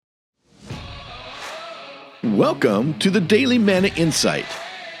Welcome to the Daily Manna Insight,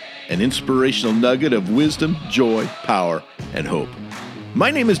 an inspirational nugget of wisdom, joy, power, and hope.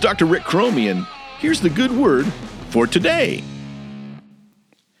 My name is Dr. Rick Cromie, and here's the good word for today.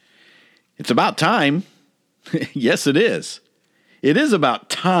 It's about time. Yes, it is. It is about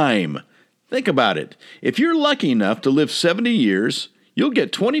time. Think about it. If you're lucky enough to live 70 years, you'll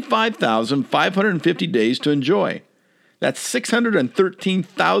get 25,550 days to enjoy. That's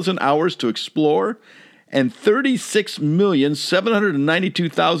 613,000 hours to explore and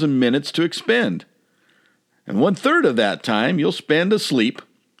 36,792,000 minutes to expend. And 1/3 of that time you'll spend asleep,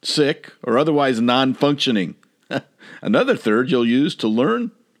 sick, or otherwise non-functioning. Another third you'll use to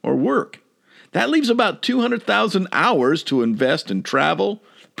learn or work. That leaves about 200,000 hours to invest in travel,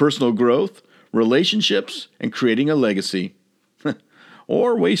 personal growth, relationships, and creating a legacy.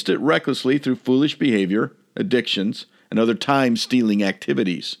 Or waste it recklessly through foolish behavior, addictions, and other time-stealing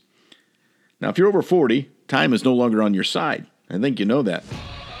activities. Now, if you're over 40, time is no longer on your side. I think you know that.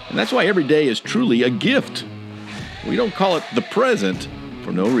 And that's why every day is truly a gift. We don't call it the present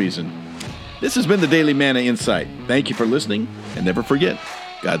for no reason. This has been the Daily Manna Insight. Thank you for listening, and never forget,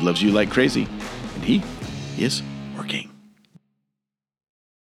 God loves you like crazy, and He is working.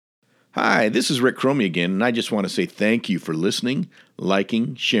 Hi, this is Rick Cromie again, and I just want to say thank you for listening,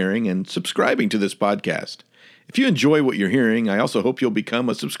 liking, sharing, and subscribing to this podcast. If you enjoy what you're hearing, I also hope you'll become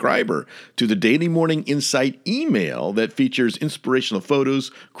a subscriber to the Daily Morning Insight email that features inspirational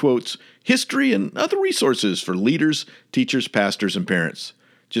photos, quotes, history, and other resources for leaders, teachers, pastors, and parents.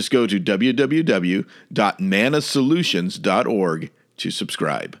 Just go to www.mannasolutions.org to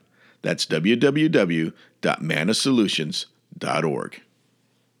subscribe. That's www.mannasolutions.org.